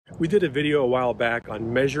We did a video a while back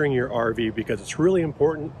on measuring your RV because it's really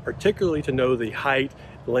important, particularly to know the height,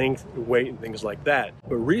 length, weight, and things like that.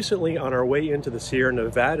 But recently on our way into the Sierra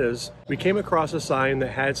Nevadas, we came across a sign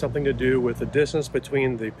that had something to do with the distance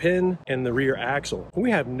between the pin and the rear axle.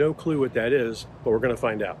 We have no clue what that is, but we're gonna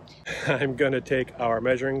find out. I'm gonna take our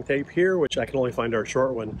measuring tape here, which I can only find our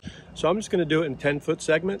short one. So I'm just gonna do it in 10-foot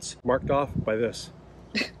segments, marked off by this.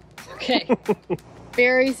 Okay,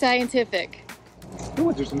 very scientific.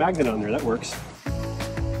 Oh, there's a magnet on there, that works.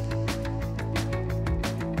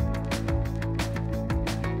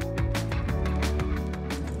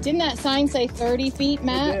 Didn't that sign say 30 feet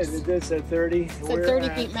max? It did say 30. It said 30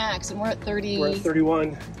 feet max, and we're at 30. We're at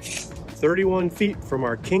 31. 31 feet from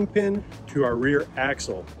our kingpin to our rear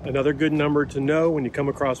axle. Another good number to know when you come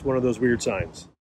across one of those weird signs.